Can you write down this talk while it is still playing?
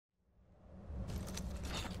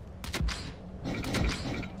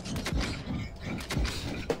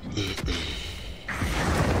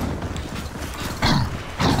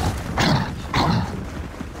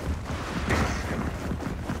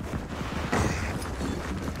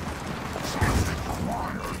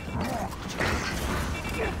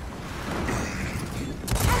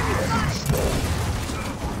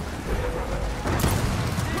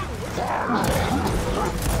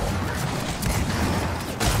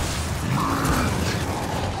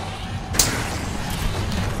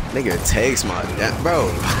Nigga takes my damn bro.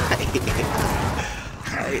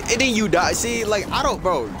 And then you die. See, like I don't,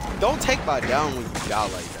 bro. Don't take my down when you die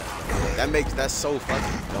like that. That's so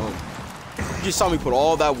fucking dumb. You just saw me put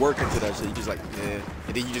all that work into that shit. You just like, yeah,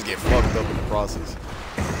 and then you just get fucked up in the process.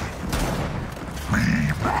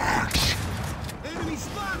 Rematch. Enemy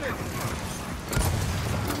spotted.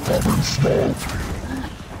 Coming smoke.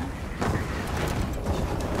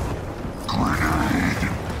 Grenade.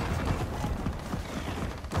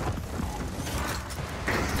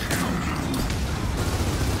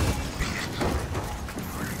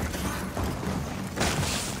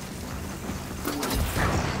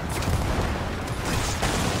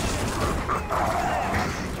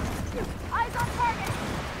 Eyes on target.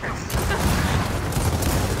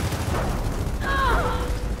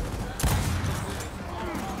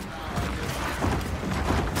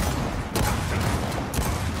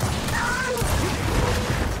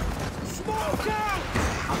 Smoke out.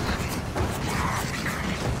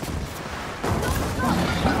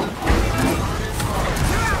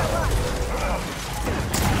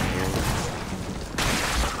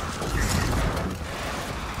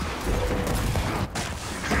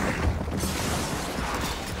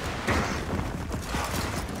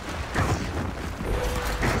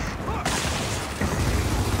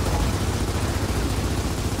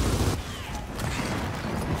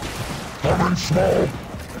 Coming smoke.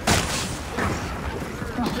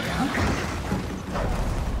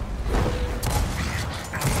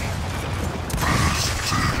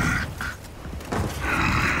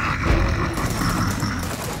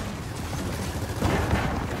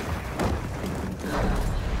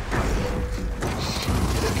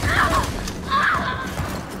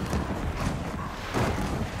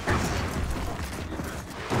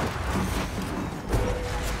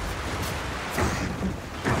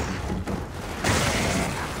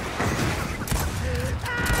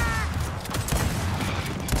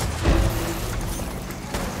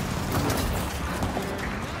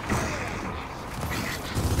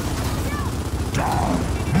 Down!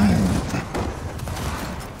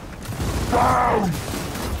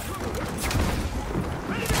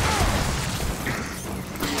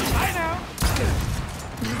 I know.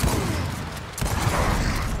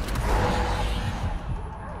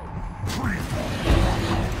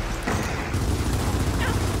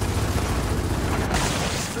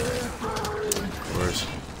 Of course.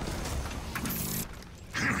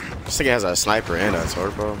 This thing has a sniper and a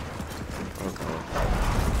sword, bro. Okay.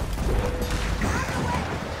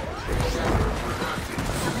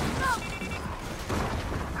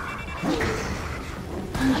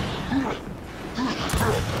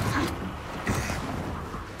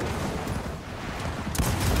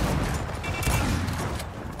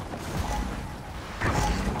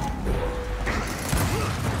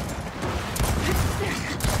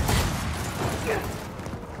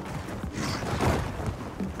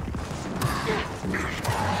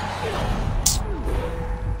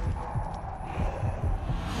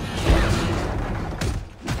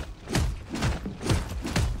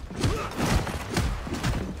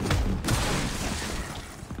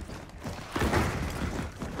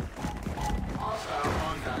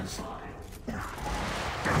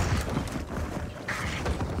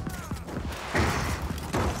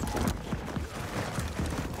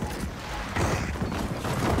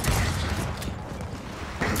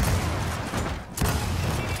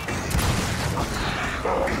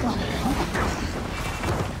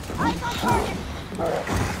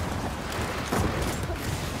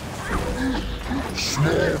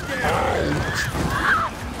 Smoke out!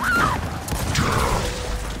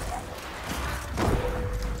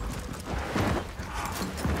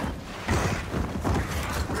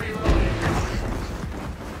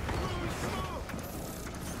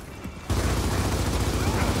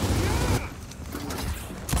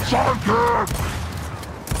 Target!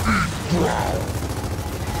 Eat ground!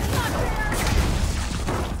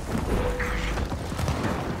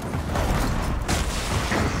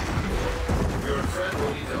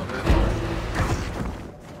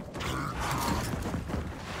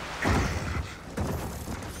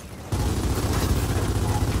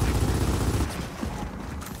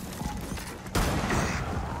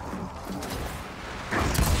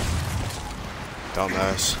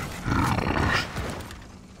 Dumbass.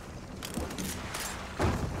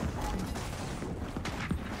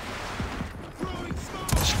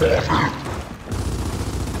 Spotted!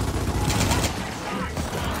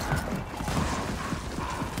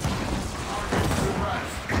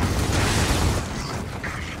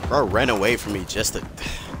 Bro ran away from me just to die,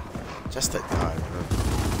 bro.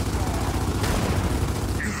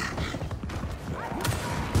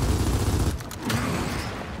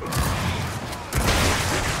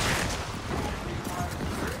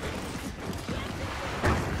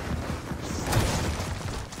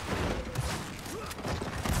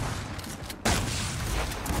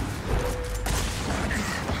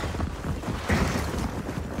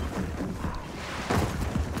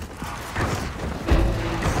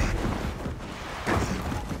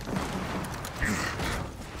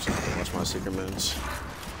 Secretmans.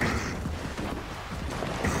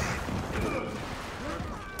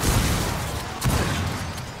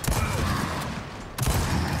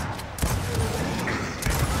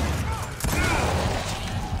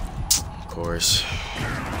 Of course.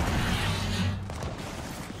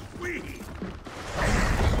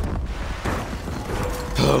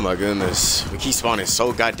 Oh my goodness. We keep spawning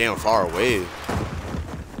so goddamn far away.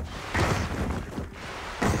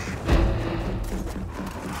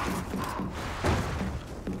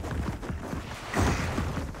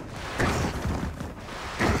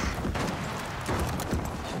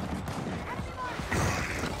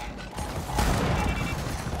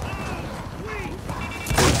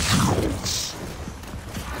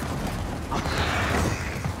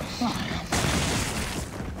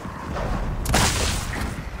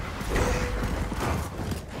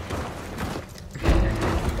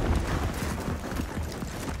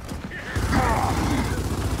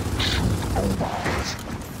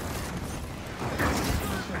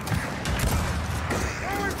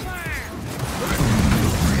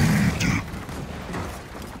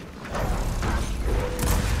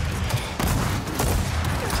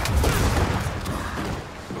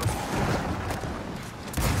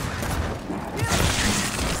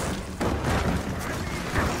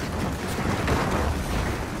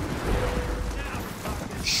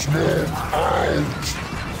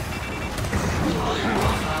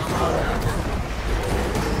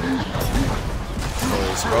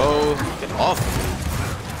 Bro, get off of me.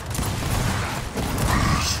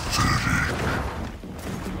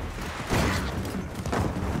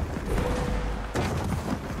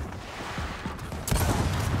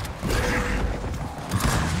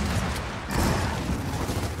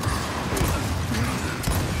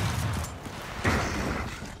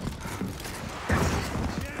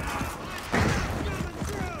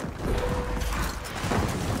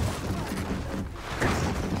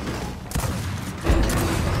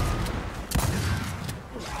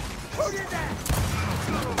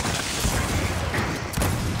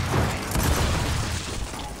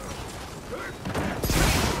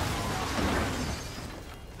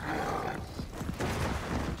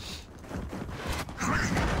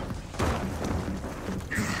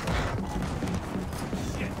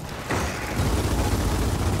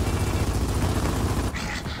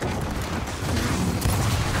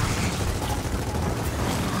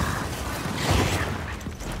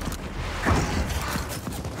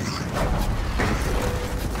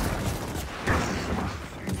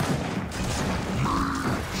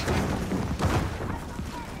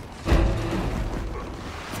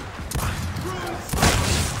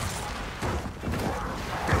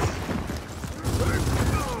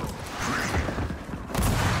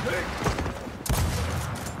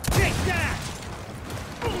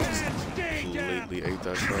 Ate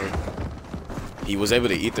that shot. He was able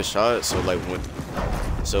to eat the shot, so like when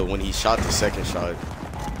he shot the second shot,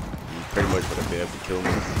 he pretty much would have been able to kill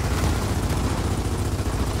me.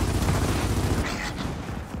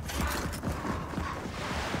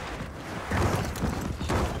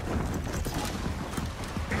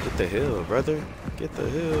 Get the hill, brother. Get the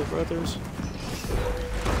hill, brothers.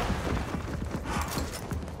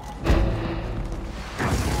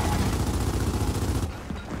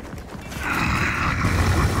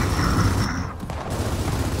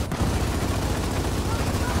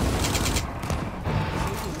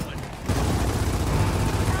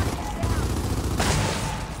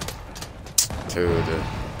 Dude.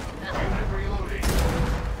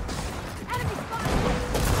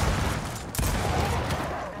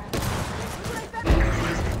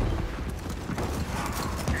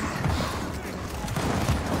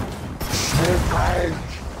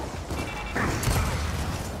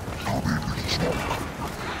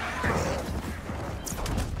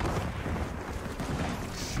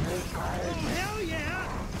 Hell yeah!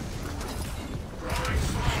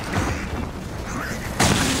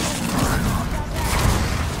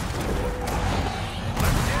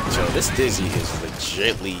 This Dizzy is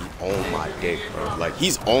legitly on my dick, bro. Like,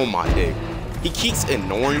 he's on my dick. He keeps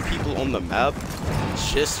ignoring people on the map,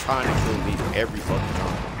 just trying to kill me every fucking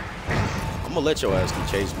time. I'm gonna let your ass keep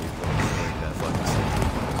chasing me, bro. That fucking stuff.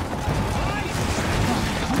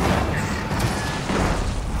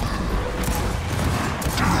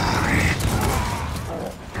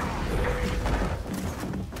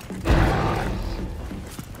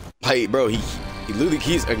 Like, bro, he literally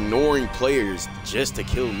keeps ignoring players just to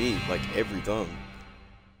kill me, like, every time.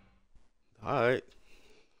 Alright.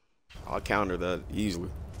 I'll counter that easily.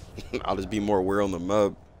 I'll just be more aware on the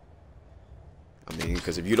map. I mean,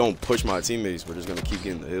 because if you don't push my teammates, we're just going to keep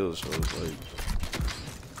getting the hills, so it's like...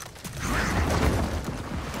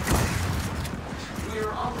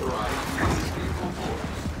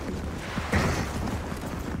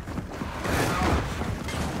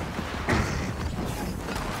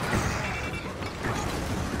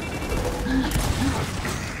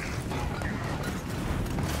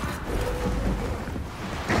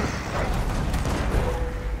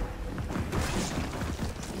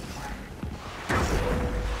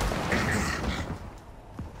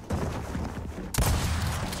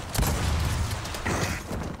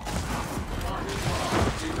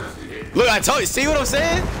 Look, I told you. See what I'm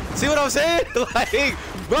saying? See what I'm saying? Like,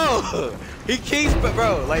 bro, he keeps, but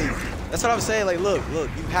bro, like, that's what I'm saying. Like, look,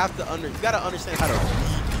 you have to you gotta understand how to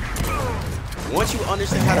read people. Once you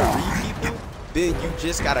understand how to read people, then you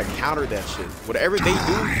just gotta counter that shit. Whatever they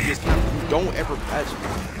do, you don't ever patch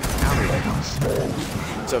counter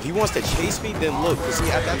that. So if he wants to chase me, then look, cause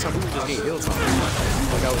see, at that time we were just getting heal time.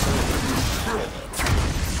 Like I was saying.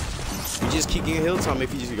 You just keep getting heal time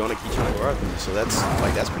if you're just gonna keep trying to go after me. So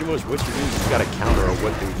that's pretty much what you do. You gotta counter on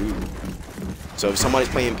what they do. So if somebody's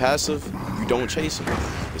playing passive, you don't chase them.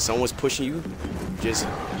 If someone's pushing you, just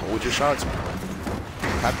hold your shots. You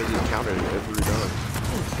have to just counter it every time.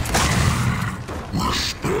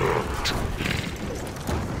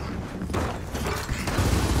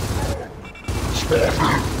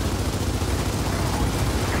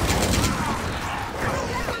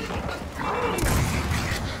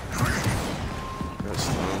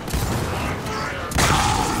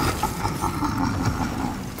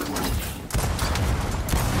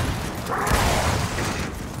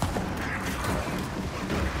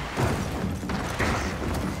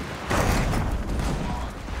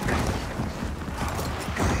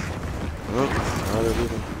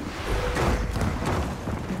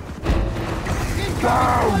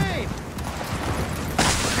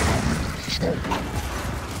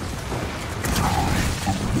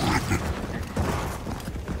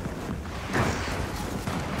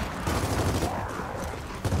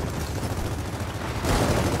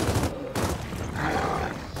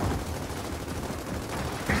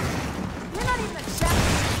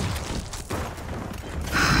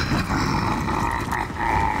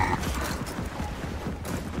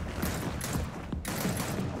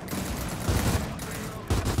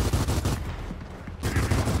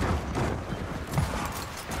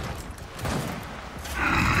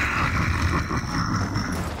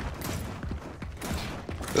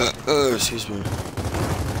 Excuse me.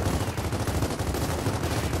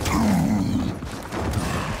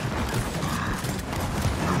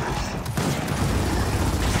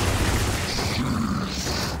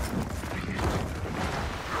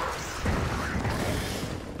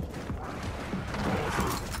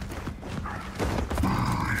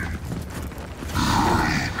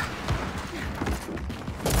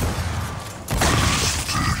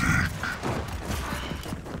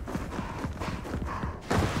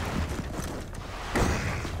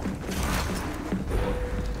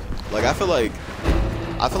 I feel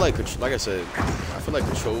like I said, I feel like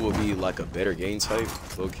control will be like a better game type,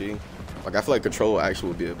 low key. Like I feel like control actually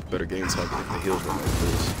would be a better game type if the heals were like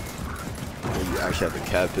this. Where you actually have to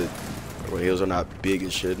cap it, where the heals are not big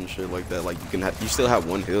as shit and shit like that. Like you still have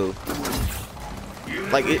one heal.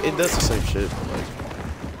 Like it does the same shit, but like,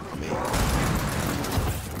 I mean,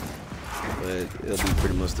 but it'll be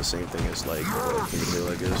pretty much the same thing as like King of the Hill,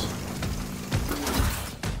 I guess.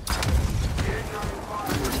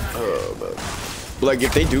 But like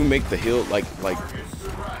if they do make the hill like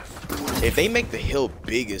if they make the hill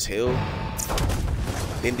big as hell,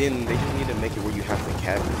 then they just need to make it where you have to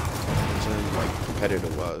cap it. You know what I'm saying? Like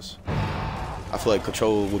competitive wise, I feel like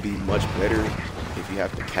control would be much better if you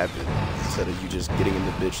have to cap it instead of you just getting in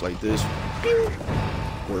the bitch like this.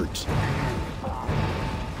 Works.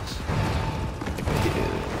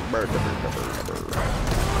 Don't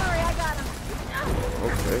worry, I got him.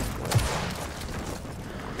 Okay.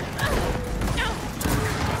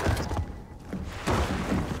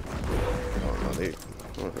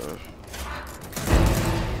 Okay.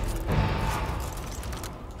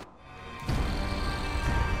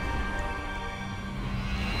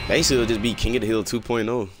 Basically, it'll just be King of the Hill 2.0,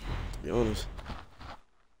 to be honest.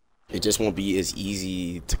 It just won't be as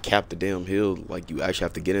easy to cap the damn hill. Like, you actually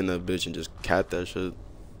have to get in that bitch and just cap that shit.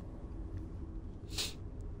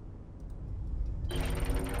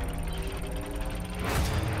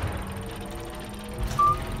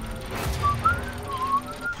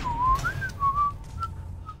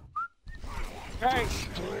 Hey!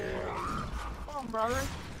 Come on, brother.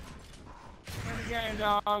 Win the game,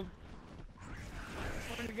 dog.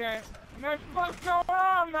 Win the game. What's going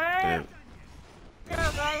on, man?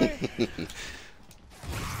 Yeah, baby.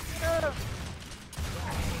 Yeah.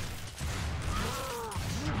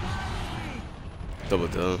 Double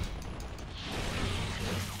down.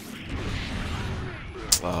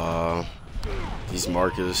 These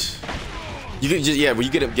markers. You can just when you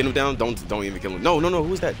get him down, don't even kill him. No,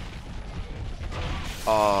 who's that?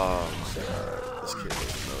 This kid,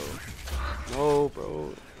 no,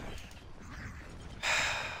 bro.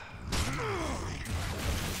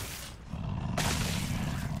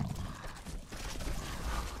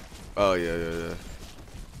 Oh yeah.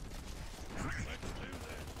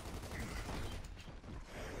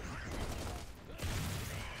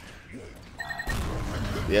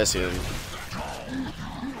 Yeah, I see him.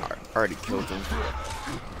 I already killed him.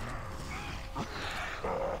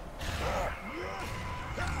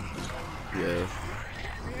 Yeah.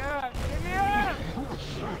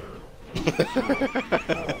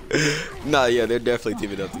 Nah, yeah, they're definitely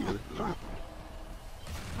teaming up together.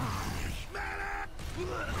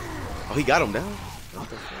 Oh, he got him down. What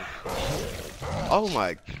the fuck? Oh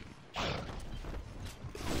my.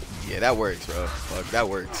 Yeah, that works, bro. Fuck, that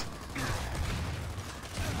works.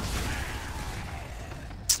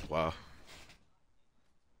 Wow.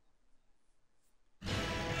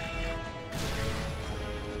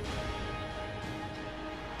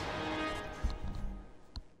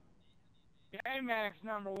 J-Max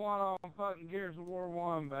 #1 on fucking Gears of War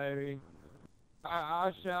 1, baby.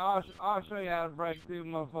 I'll show you how to break through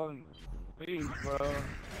motherfucking speeds, bro.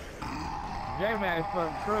 J-Max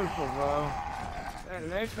fucking crucial, bro.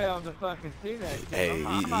 They failed to fucking see that shit. Hey,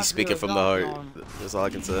 he's speaking from the heart. That's all I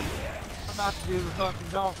can say. I'm about to do the fucking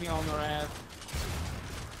donkey on their ass.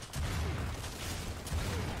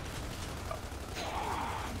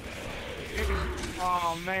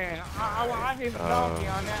 Oh man, I did the donkey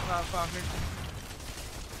on that motherfucker.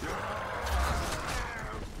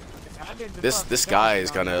 This guy is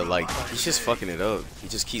gonna like, he's just fucking it up. He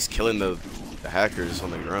just keeps killing the hackers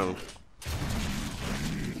on the ground.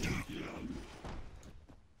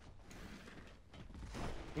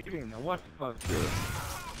 He didn't know what the fuck. Yeah.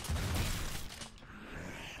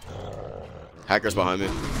 Hackers behind me.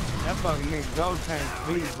 That fucking nigga gold tank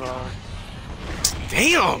speed, bro.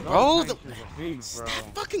 Damn, bro. Beast, bro.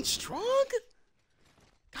 That fucking strong?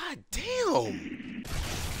 God damn.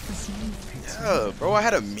 Yeah, bro, I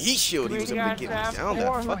had a meat shield. He was able to get me down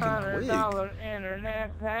that fucking quick. $400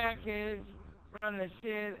 internet package. Run the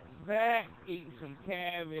shit back. Eat some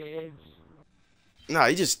cabbage. Nah,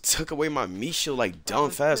 he just took away my meat shield like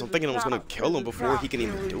dumb fast. I'm thinking I was gonna kill him before he can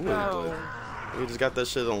even do it, but we just got that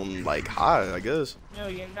shit on like high, I guess. $1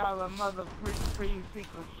 million mother free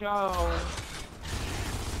sequel show.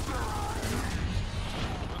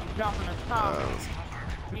 I'm jumping the top,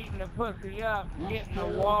 beating the pussy up, getting the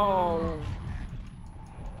wall.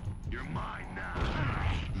 You're mine now.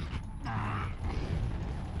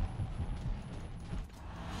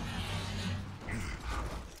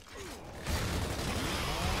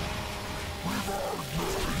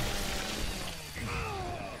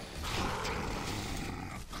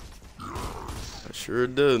 I sure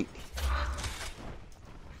did.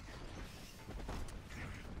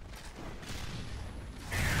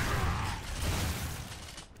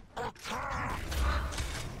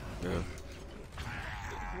 Yeah.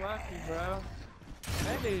 Lucky, bro.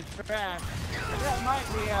 That dude's trash. That might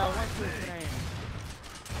be, what's his name?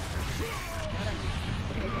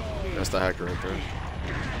 That's the hacker right there.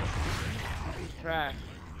 He's trash.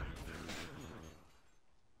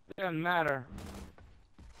 Doesn't matter.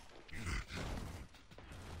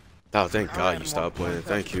 Oh, thank God you stopped playing.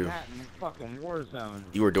 Thank you. Fucking war zone.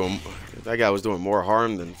 You were doing, that guy was doing more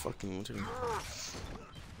harm than fucking.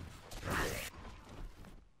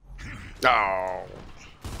 Oh.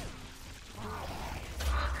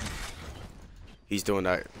 He's doing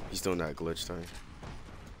that glitch thing.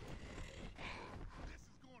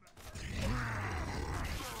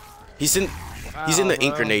 He's in the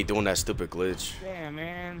ink grenade doing that stupid glitch. Damn,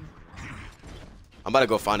 man. I'm about to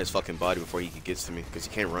go find his fucking body before he gets to me, because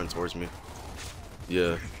he can't run towards me.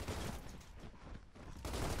 Yeah.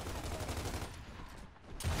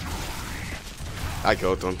 I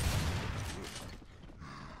killed him.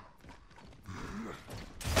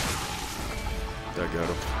 That got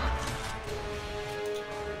him.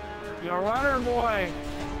 You're a runner, boy.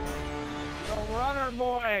 You're a runner,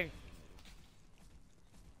 boy.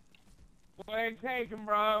 Boy, take him,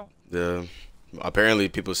 bro. Yeah. Apparently,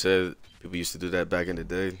 people said people used to do that back in the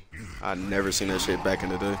day. I never seen that shit back in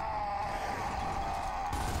the day.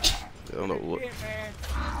 I don't know what. Shit, man.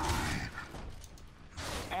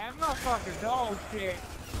 That motherfucker dog shit.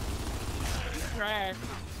 He's trash.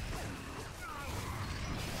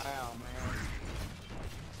 Wow, man.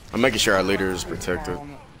 I'm making sure our leader is protected.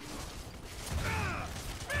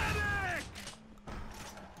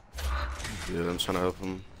 Yeah, I'm trying to help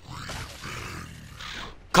him.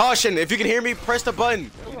 Caution! If you can hear me, press the button.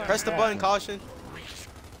 Press the button, caution.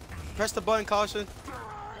 Press the button, caution.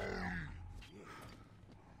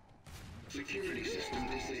 Security system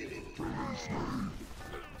disabled.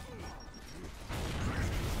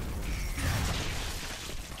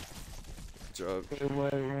 Good job.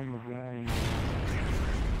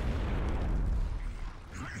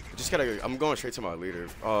 Just gotta. I'm going straight to my leader.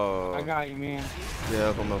 I got you, man.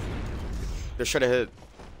 Yeah, I'm up. They're straight ahead.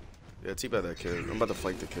 Yeah, teabag that kid. I'm about to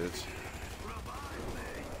flank the kids.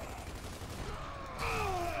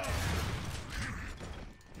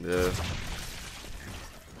 Yeah.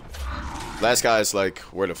 Last guy is like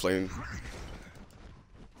where the flame.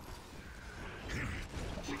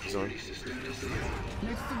 Zone.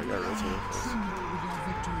 I got rotated.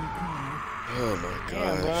 Oh my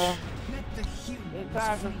Yeah, bro. gosh. It's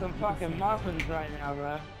time for some fucking muffins right now,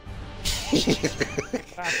 bro.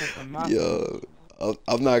 It's time for some muffins. Yo,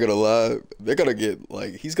 I'm not gonna lie. They're gonna get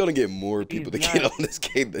like he's gonna get more people to He's get nuts. on this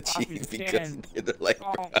game than Off Chief his because chin. they're like,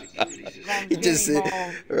 Come he just Jimmy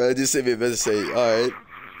said, Ball. just sent me a message saying, all right,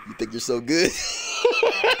 you think you're so good?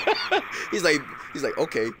 he's like,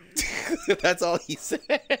 okay. That's all he said.